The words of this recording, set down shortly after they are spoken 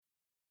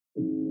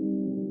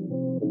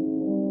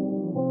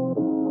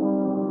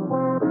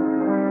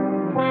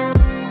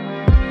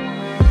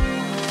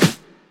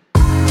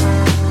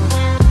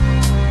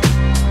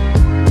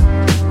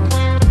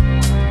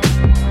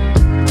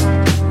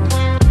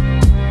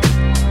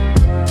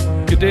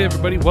day,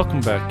 everybody.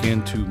 Welcome back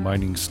into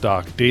Mining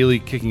Stock Daily,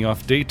 kicking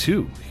off day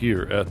 2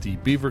 here at the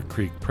Beaver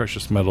Creek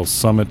Precious Metals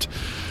Summit.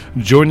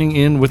 Joining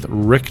in with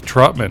Rick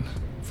Trotman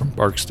from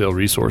Barksdale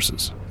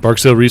Resources.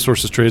 Barksdale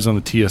Resources trades on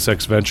the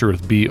TSX Venture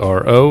with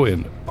BRO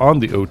and on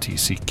the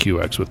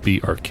OTCQX with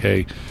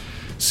BRKCF.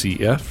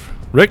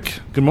 Rick,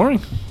 good morning.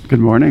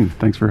 Good morning.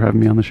 Thanks for having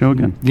me on the show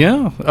again.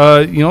 Yeah,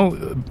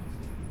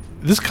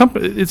 this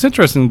company. It's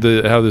interesting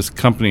how this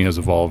company has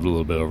evolved a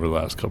little bit over the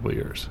last couple of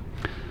years.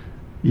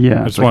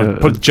 Yeah, I just want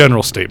to put a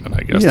general statement,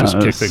 I guess, just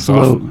kick things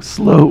off.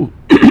 Slow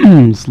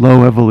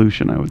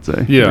evolution, I would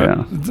say.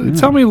 Yeah.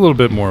 Tell me a little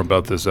bit more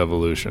about this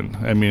evolution.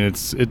 I mean,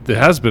 it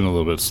has been a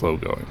little bit slow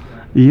going.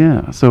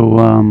 Yeah,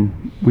 so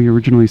we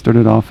originally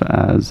started off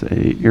as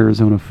a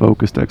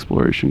Arizona-focused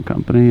exploration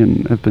company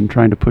and have been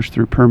trying to push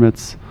through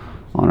permits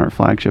on our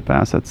flagship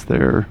assets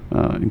there,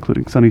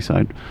 including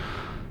Sunnyside,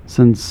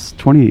 since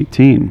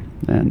 2018.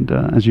 And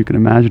as you can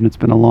imagine, it's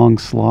been a long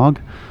slog.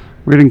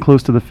 We're getting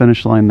close to the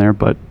finish line there,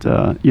 but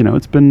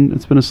it's been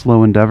a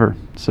slow endeavor.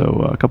 So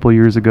a couple of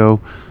years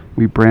ago,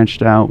 we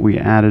branched out. We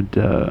added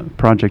a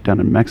project down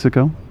in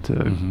Mexico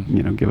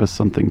to give us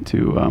something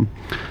to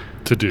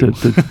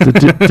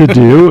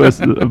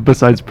do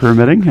besides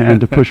permitting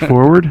and to push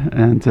forward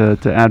and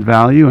to add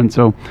value. And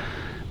so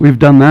we've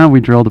done that.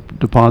 We drilled a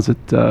deposit,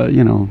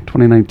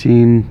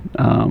 2019.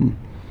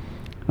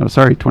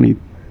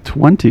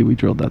 2020 we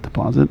drilled that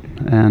deposit,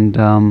 and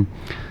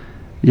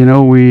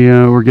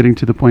we're getting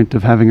to the point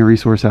of having a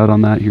resource out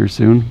on that here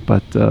soon.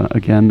 But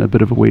again, a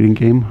bit of a waiting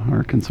game.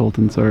 Our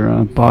consultants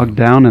are bogged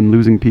down and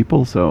losing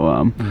people.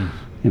 So,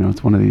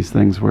 it's one of these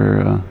things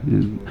where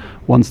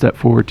one step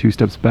forward, two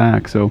steps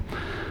back. So,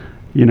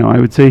 I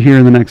would say here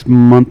in the next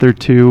month or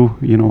two,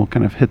 we'll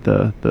kind of hit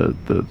the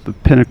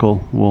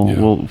pinnacle.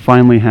 We'll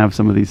finally have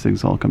some of these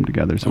things all come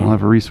together. So we'll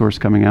have a resource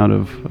coming out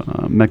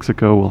of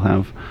Mexico. We'll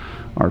have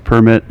our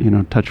permit,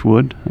 touch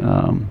wood,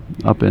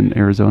 up in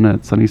Arizona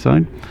at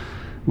Sunnyside.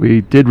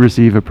 We did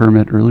receive a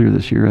permit earlier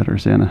this year at our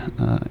San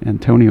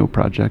Antonio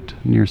project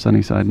near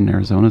Sunnyside in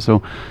Arizona.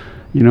 So,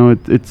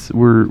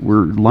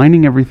 we're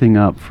lining everything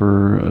up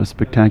for a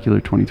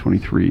spectacular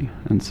 2023.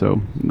 And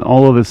so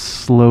all of this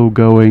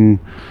slow-going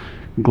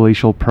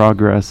glacial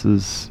progress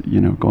is,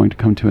 going to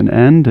come to an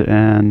end,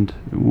 and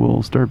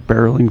we'll start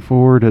barreling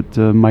forward at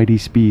mighty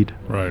speed.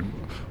 Right.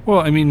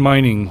 Well, I mean,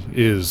 mining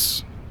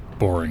is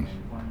boring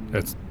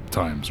at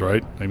times,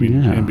 right? I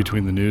mean, in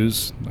between the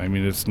news,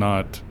 it's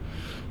not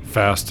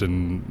fast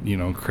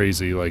and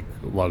crazy like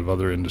a lot of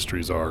other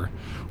industries are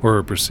or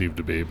are perceived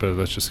to be, but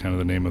that's just kind of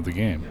the name of the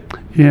game.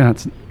 Yeah,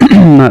 it's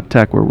not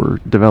tech where we're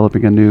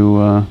developing a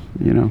new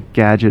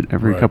gadget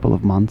every couple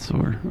of months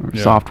or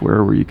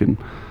software where you can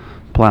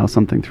plow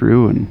something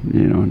through and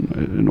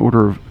in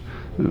order of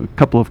a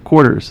couple of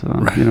quarters.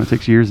 It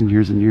takes years and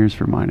years and years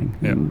for mining.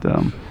 Yeah. And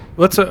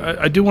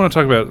I do want to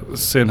talk about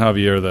San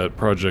Javier, that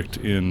project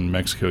in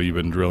Mexico you've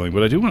been drilling,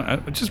 but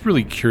I'm just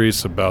really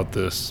curious about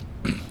this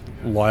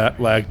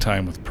lag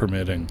time with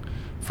permitting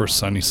for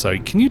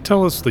Sunnyside. Can you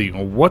tell us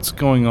what's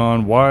going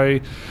on?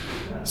 Why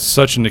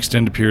such an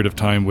extended period of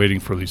time waiting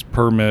for these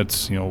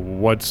permits?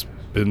 What's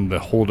been the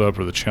holdup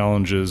or the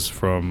challenges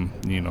from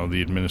the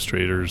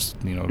administrators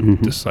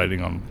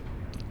deciding on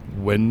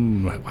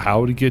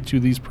how to get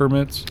you these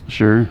permits?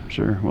 Sure.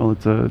 Well,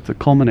 it's a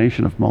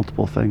culmination of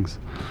multiple things.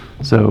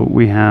 So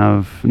we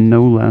have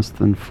no less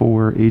than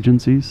 4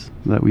 agencies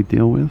that we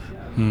deal with.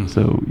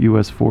 So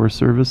U.S. Forest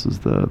Service is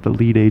the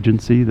lead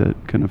agency that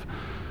kind of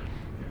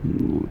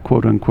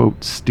quote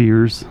unquote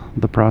steers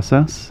the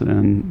process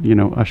and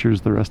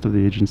ushers the rest of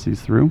the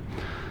agencies through.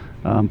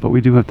 But we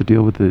do have to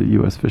deal with the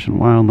U.S. Fish and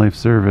Wildlife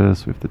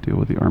Service. We have to deal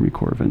with the Army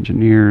Corps of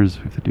Engineers.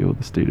 We have to deal with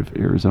the State of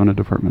Arizona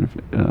Department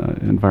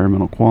of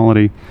Environmental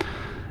Quality.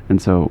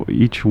 And so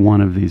each one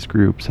of these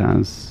groups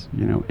has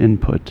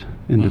input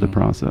into the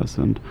process.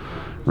 And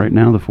right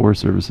now the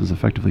Forest Service is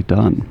effectively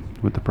done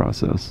with the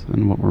process,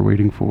 and what we're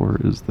waiting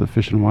for is the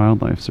Fish and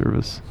Wildlife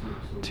Service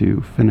to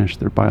finish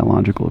their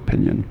biological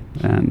opinion.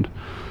 And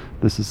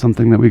this is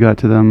something that we got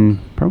to them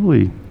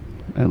probably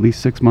at least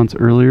 6 months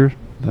earlier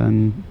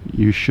than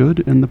you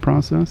should in the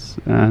process,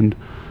 and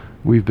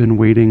we've been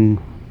waiting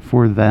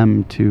for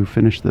them to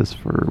finish this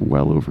for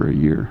well over a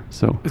year.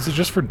 So is it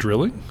just for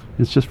drilling?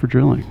 It's just for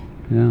drilling,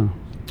 yeah.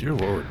 Dear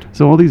Lord.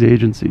 So all these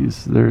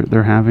agencies,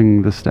 they're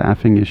having the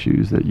staffing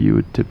issues that you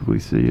would typically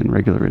see in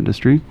regular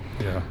industry.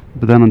 Yeah.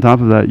 But then on top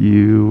of that,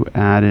 you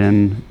add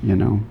in,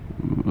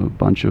 a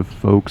bunch of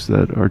folks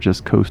that are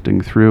just coasting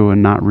through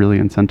and not really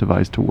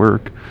incentivized to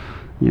work,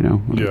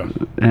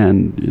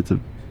 and it's a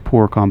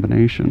poor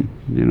combination.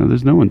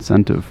 There's no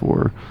incentive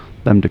for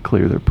them to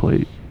clear their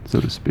plate, so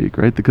to speak,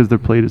 right? Because their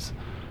plate is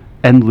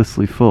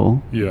endlessly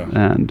full. Yeah.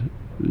 And,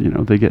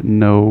 they get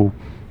no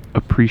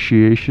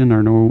appreciation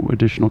or no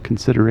additional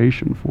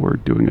consideration for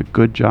doing a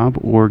good job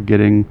or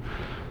getting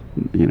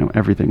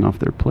everything off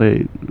their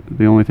plate.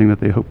 The only thing that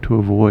they hope to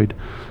avoid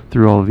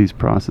through all of these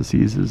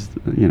processes is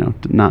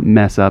to not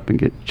mess up and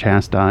get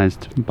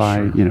chastised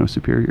by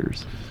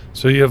superiors.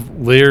 So you have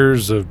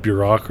layers of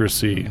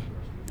bureaucracy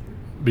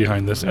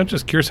behind this. I'm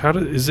just curious,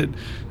 is it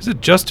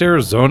just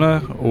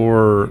Arizona,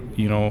 or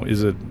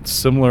is it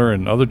similar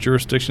in other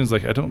jurisdictions?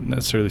 Like, I don't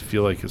necessarily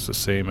feel like it's the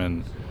same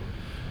in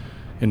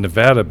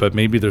Nevada, but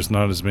maybe there's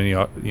not as many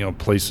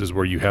places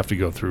where you have to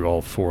go through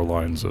all 4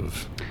 lines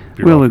of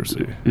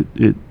bureaucracy.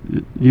 Well,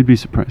 you'd be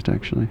surprised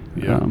actually.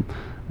 Yeah.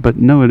 But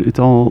no, it's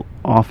all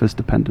office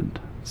dependent.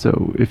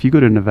 So if you go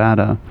to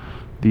Nevada,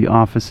 the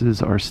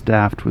offices are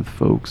staffed with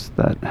folks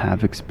that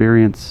have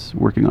experience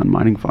working on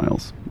mining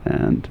files,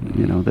 and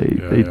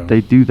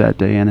they do that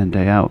day in and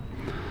day out.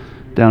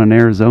 Down in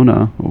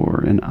Arizona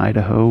or in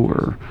Idaho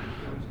or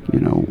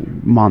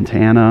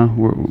Montana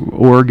or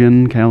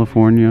Oregon,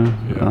 California,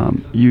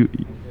 you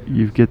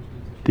get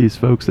these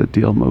folks that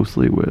deal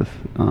mostly with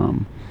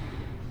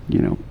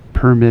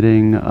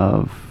permitting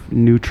of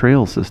new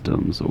trail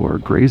systems or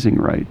grazing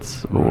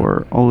rights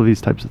or all of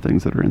these types of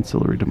things that are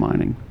ancillary to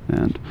mining,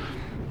 and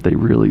they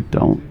really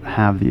don't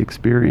have the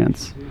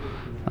experience.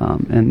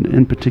 And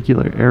in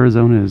particular,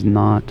 Arizona is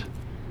not.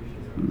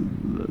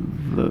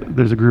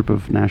 There's a group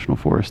of national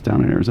forests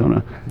down in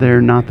Arizona.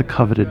 They're not the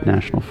coveted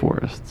national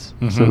forests.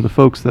 Mm-hmm. So the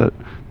folks that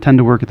tend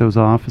to work at those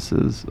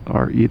offices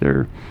are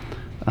either,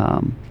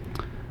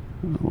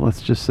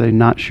 let's just say,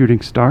 not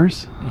shooting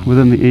stars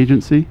within the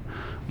agency,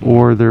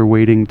 or they're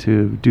waiting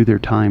to do their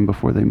time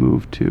before they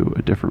move to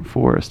a different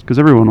forest. Because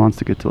everyone wants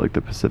to get to like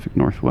the Pacific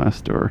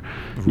Northwest or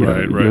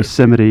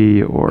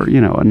Yosemite or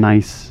a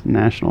nice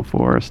national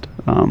forest.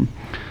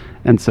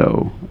 And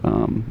so,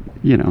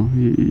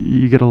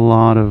 you get a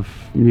lot of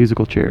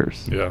musical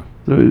chairs. Yeah.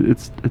 So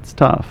it's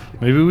tough.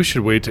 Maybe we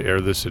should wait to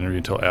air this interview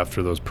until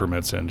after those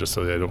permits in, just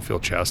so that I don't feel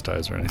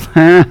chastised or anything.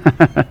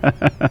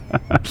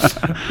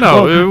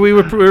 No, we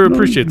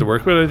appreciate the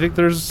work, but I think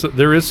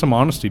there is some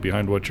honesty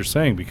behind what you're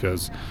saying,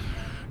 because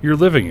you're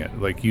living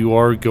it. Like, you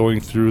are going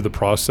through the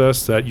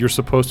process that you're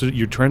supposed to.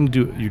 You're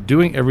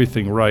doing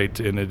everything right,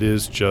 and it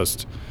is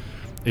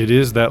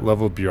that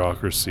level of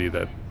bureaucracy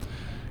that,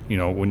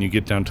 when you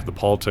get down to the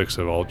politics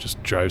of it all, it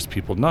just drives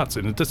people nuts.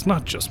 And it's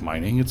not just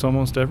mining; it's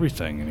almost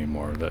everything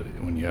anymore that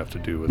when you have to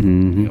do with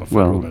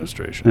federal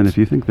administration. And if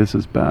you think this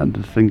is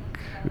bad, think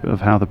of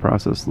how the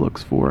process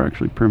looks for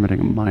actually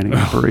permitting a mining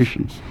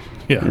operation.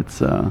 Yeah,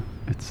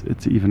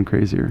 it's even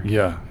crazier.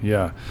 Yeah.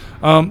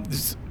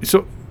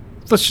 So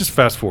let's just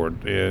fast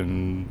forward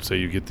and say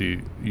you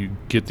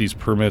get these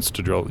permits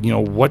to drill.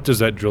 What does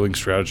that drilling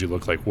strategy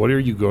look like? What are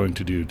you going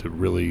to do to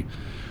really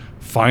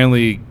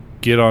finally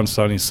get on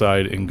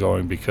Sunnyside and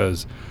going?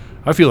 Because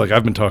I feel like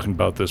I've been talking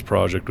about this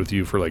project with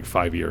you for like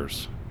 5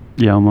 years.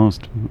 Yeah,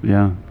 almost.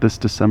 Yeah, this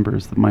December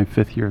is my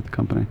 5th year at the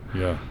company.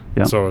 Yeah.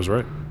 Yeah. So I was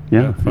right.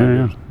 Yeah, 5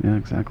 years. Yeah,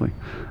 exactly.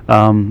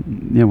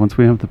 Once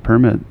we have the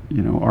permit,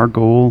 our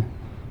goal,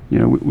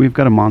 we've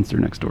got a monster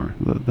next door.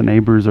 The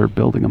neighbors are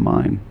building a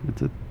mine.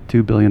 It's a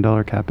 $2 billion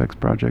capex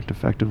project,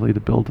 effectively, to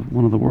build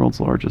one of the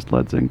world's largest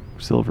lead zinc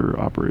silver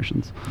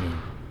operations. Yeah.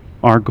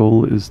 Our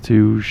goal is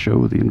to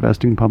show the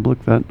investing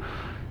public that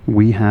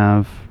we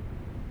have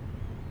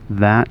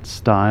that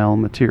style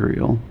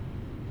material,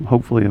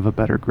 hopefully of a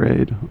better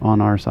grade, on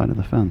our side of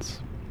the fence.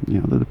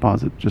 The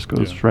deposit just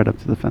goes right up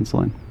to the fence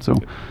line. So,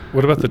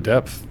 what about the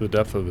depth? The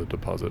depth of the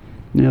deposit?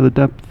 Yeah, the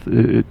depth,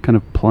 it kind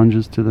of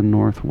plunges to the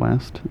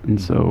northwest, and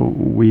so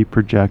we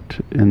project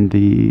in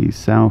the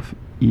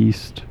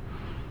southeast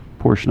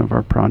portion of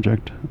our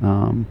project.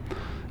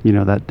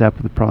 That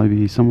depth would probably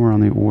be somewhere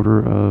on the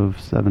order of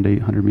 700 to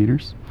 800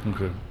 meters.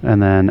 Okay.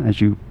 And then as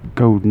you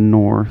go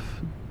north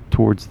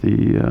towards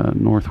the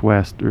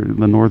northwest or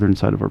the northern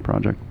side of our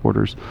project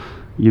borders,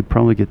 you'd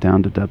probably get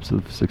down to depths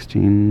of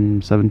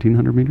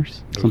 1700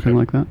 meters, something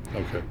like that.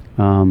 Okay.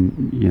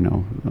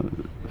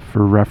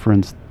 For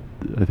reference,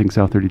 I think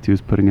South 32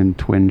 is putting in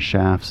twin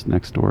shafts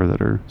next door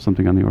that are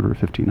something on the order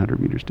of 1500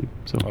 meters deep.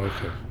 So,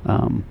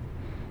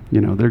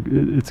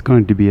 it's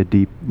going to be a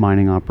deep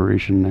mining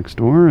operation next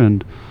door,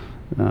 and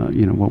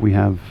what we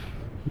have,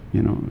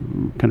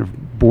 kind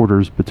of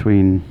borders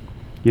between,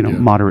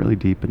 moderately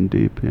deep and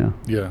deep. Yeah.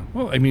 Yeah.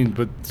 Well, I mean,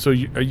 but so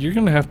you're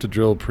going to have to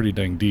drill pretty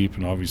dang deep,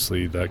 and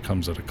obviously that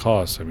comes at a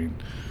cost. I mean,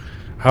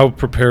 how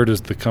prepared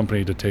is the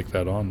company to take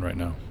that on right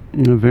now?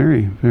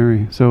 Very,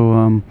 very.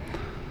 So,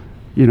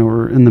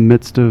 we're in the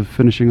midst of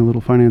finishing a little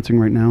financing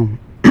right now.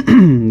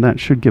 That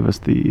should give us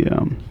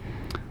the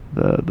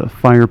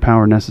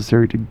firepower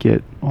necessary to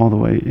get all the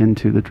way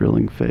into the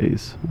drilling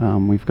phase.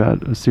 We've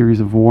got a series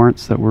of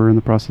warrants that we're in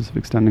the process of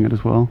extending it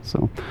as well.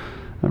 So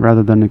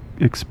rather than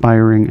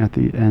expiring at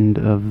the end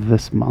of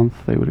this month,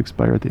 they would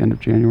expire at the end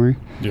of January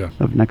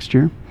of next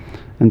year.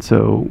 And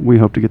so we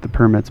hope to get the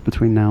permits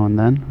between now and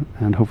then,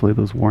 and hopefully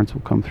those warrants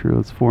will come through.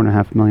 It's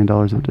 $4.5 million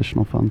of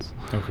additional funds.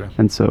 Okay.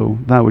 And so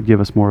that would give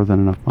us more than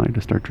enough money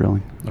to start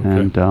drilling. Okay.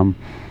 And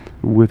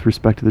with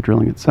respect to the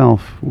drilling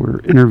itself, we're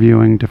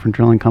interviewing different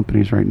drilling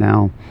companies right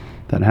now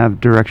that have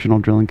directional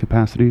drilling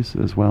capacities,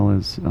 as well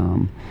as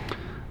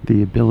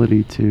the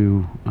ability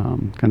to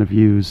kind of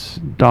use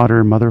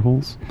daughter mother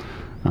holes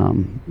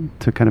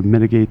to kind of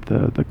mitigate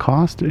the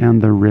cost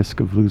and the risk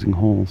of losing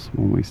holes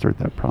when we start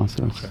that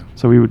process. Okay.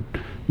 So we would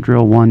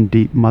drill one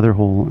deep mother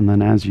hole, and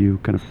then as you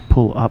kind of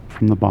pull up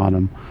from the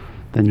bottom,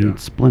 then Yeah. you'd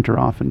splinter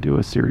off and do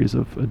a series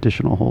of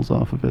additional holes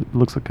off of it. It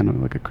looks like kind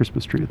of like a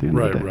Christmas tree at the end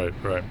of the day.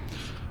 Right.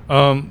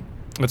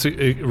 It's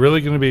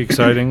really going to be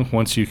exciting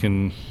once you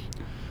can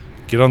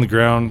get on the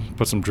ground,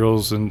 put some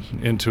drills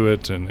into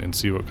it, and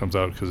see what comes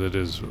out, because it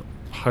is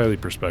highly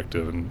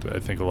prospective, and I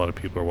think a lot of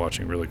people are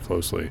watching really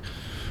closely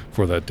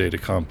for that day to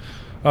come.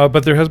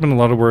 But there has been a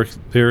lot of work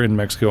there in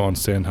Mexico on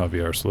San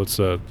Javier, so let's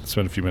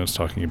spend a few minutes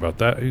talking about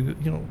that.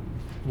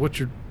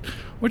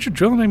 What you're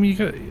drilling. I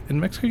mean, in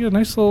Mexico, you got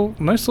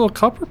a nice little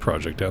copper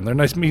project down there.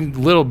 Nice, I mean,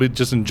 little bit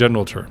just in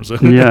general terms.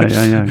 yeah,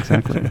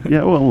 exactly.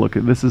 Yeah, well, look,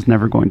 this is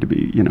never going to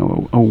be,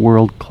 a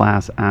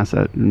world-class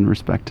asset in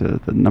respect to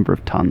the number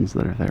of tons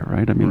that are there,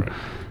 right? I mean, Right.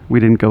 we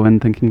didn't go in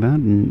thinking that,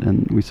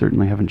 and we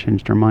certainly haven't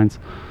changed our minds.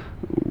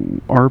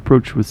 Our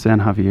approach with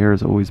San Javier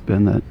has always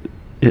been that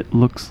it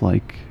looks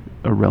like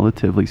a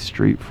relatively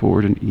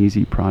straightforward and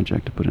easy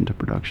project to put into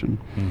production.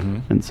 Mm-hmm.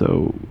 And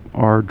so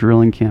our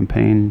drilling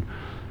campaign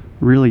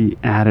really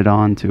added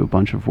on to a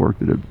bunch of work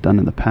that had done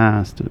in the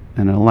past,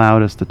 and it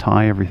allowed us to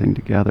tie everything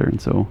together. And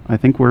so I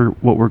think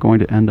what we're going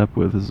to end up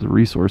with is a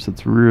resource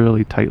that's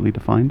really tightly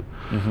defined,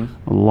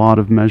 Mm-hmm. a lot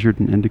of measured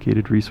and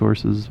indicated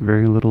resources,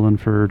 very little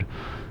inferred,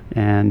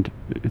 and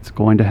it's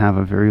going to have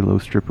a very low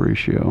strip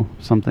ratio,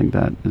 something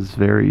that is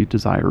very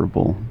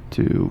desirable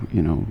to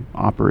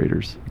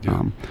operators.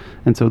 Yeah.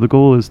 And so the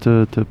goal is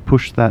to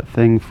push that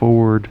thing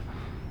forward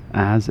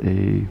as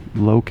a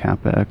low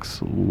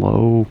capex,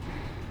 low,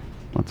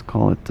 let's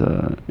call it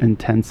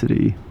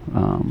intensity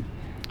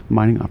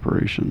mining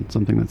operation,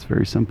 something that's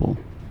very simple.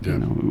 Yeah.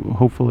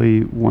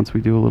 Hopefully once we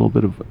do a little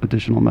bit of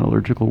additional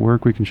metallurgical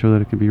work, we can show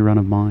that it can be run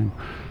of mine.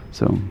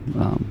 So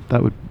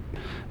that would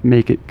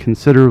make it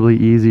considerably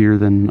easier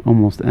than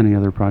almost any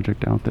other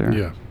project out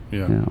there.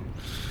 Yeah.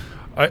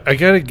 I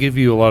got to give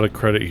you a lot of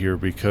credit here,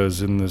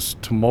 because in this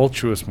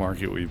tumultuous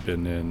market we've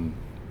been in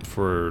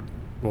for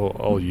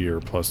all year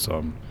plus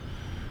some,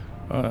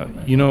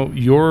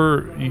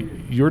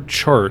 your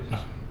chart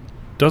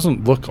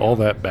doesn't look all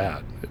that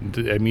bad.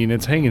 I mean,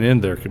 it's hanging in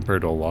there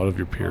compared to a lot of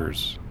your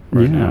peers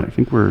right now. I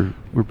think we're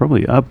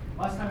probably up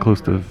close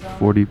to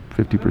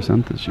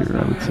 40-50% this year,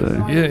 I would say.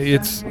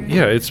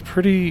 It's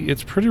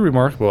pretty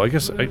remarkable. I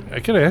guess I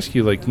got to ask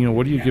you,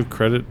 what do you give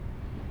credit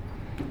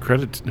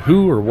to,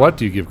 who or what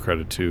do you give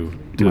credit to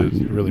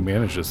really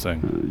manage this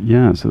thing?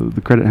 So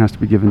the credit has to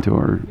be given to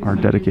our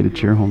dedicated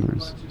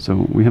shareholders.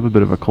 So we have a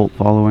bit of a cult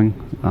following.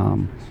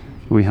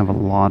 We have a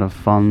lot of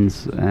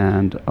funds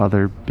and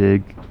other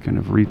big kind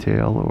of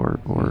retail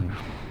or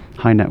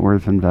high net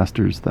worth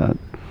investors that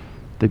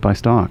they buy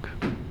stock.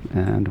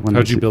 And when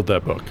how'd you build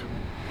that book?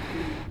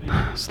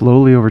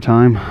 Slowly over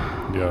time.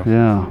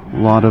 Yeah. A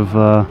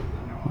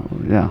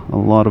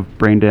lot of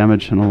brain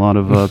damage and a lot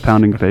of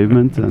pounding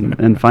pavement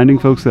and finding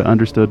folks that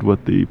understood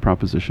what the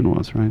proposition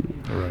was, right?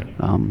 Right.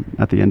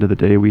 At the end of the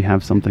day, we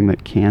have something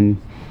that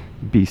can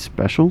be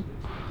special,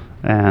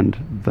 and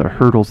the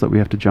hurdles that we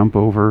have to jump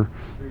over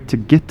to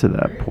get to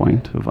that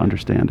point of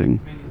understanding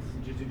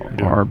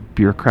are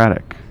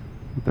bureaucratic.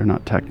 They're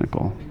not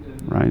technical,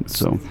 right?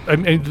 So, I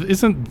mean,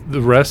 isn't the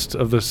rest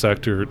of the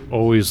sector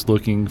always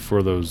looking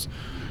for those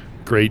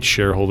great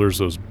shareholders,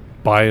 those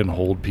buy and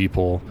hold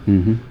people?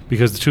 mm-hmm.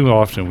 Because too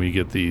often we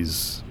get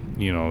these,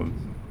 the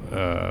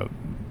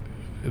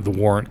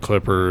warrant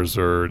clippers,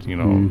 or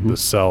Mm-hmm. the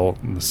sell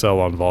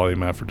on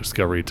volume after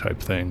discovery type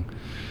thing.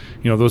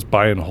 Those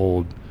buy and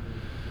hold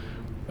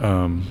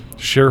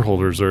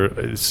shareholders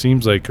it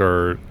seems like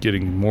are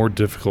getting more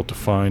difficult to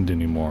find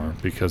anymore,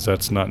 because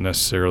that's not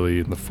necessarily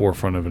in the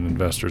forefront of an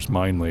investor's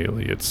mind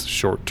lately. It's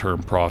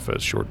short-term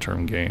profits,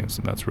 short-term gains,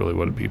 and that's really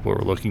what people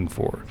are looking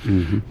for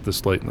Mm-hmm.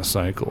 this late in the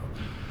cycle.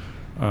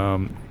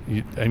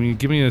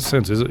 Give me a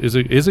sense. Is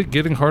it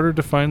getting harder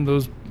to find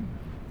those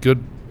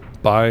good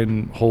buy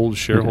and hold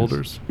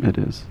shareholders? It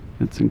is.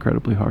 It's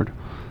incredibly hard.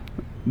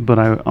 But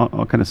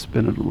I'll kind of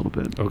spin it a little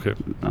bit. Okay.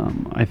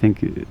 I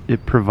think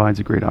it provides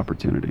a great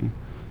opportunity,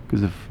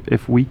 because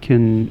if we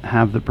can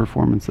have the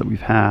performance that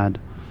we've had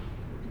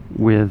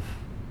with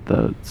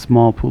the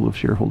small pool of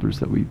shareholders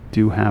that we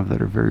do have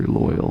that are very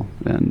loyal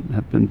and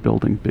have been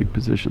building big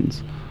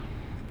positions,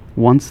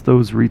 once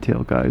those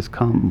retail guys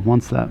come,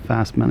 once that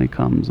fast money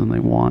comes and they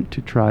want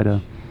to try to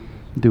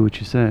do what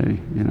you say,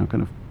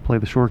 kind of play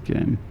the short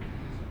game,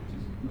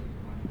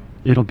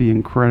 it'll be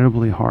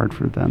incredibly hard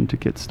for them to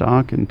get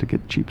stock and to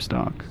get cheap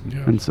stock. Yeah.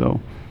 And so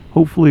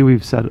hopefully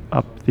we've set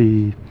up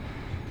the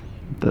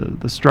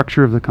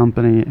structure of the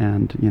company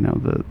and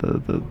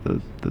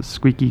the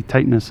squeaky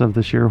tightness of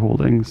the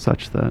shareholding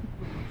such that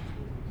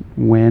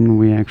when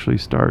we actually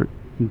start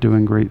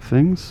doing great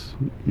things,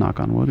 knock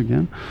on wood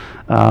again,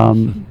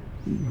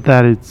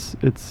 that it's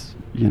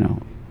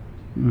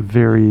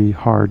very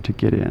hard to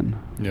get in.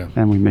 Yeah.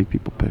 And we make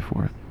people pay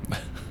for it.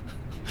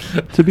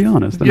 To be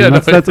honest, Yeah,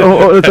 that's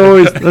always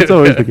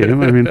the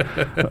game. I mean,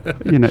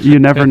 you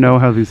never know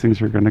how these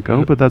things are going to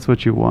go, but that's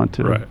what you want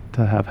to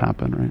have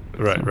happen,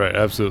 right? Right,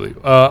 absolutely.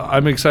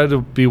 I'm excited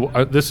to be.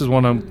 This is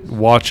one I'm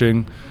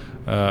watching.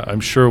 I'm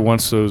sure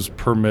once those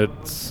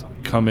permits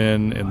come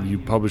in and you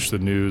publish the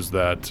news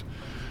that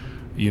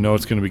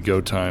it's going to be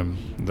go time,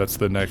 that's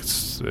the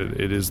next.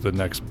 It is the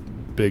next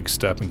big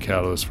step and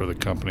catalyst for the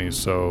company.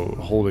 So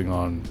holding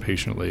on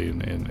patiently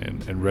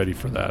and ready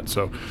for that.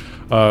 So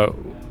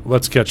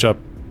let's catch up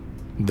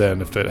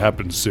then if it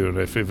happens soon.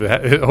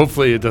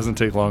 Hopefully it doesn't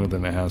take longer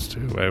than it has to.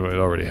 It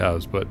already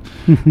has, but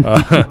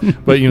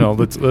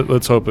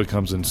let's hope it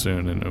comes in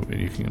soon and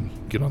you can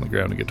get on the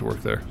ground and get to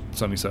work there,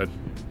 Sunnyside.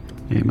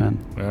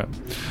 Amen. All right.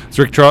 It's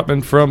Rick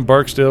Trotman from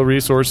Barksdale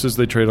Resources.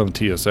 They trade on the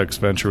TSX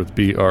Venture with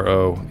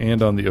BRO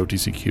and on the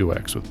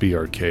OTCQX with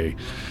BRKCF.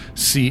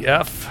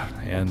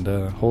 And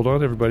hold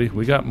on, everybody.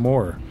 We got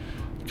more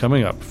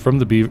coming up from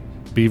the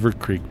Beaver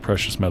Creek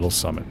Precious Metals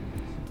Summit.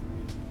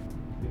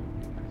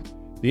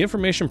 The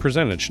information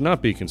presented should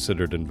not be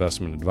considered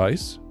investment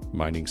advice.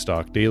 Mining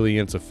Stock Daily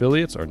and its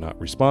affiliates are not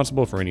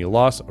responsible for any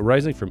loss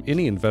arising from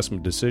any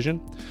investment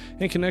decision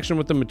in connection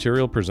with the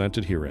material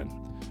presented herein.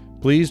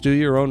 Please do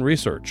your own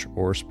research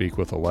or speak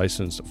with a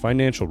licensed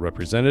financial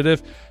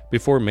representative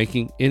before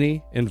making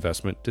any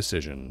investment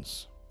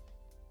decisions.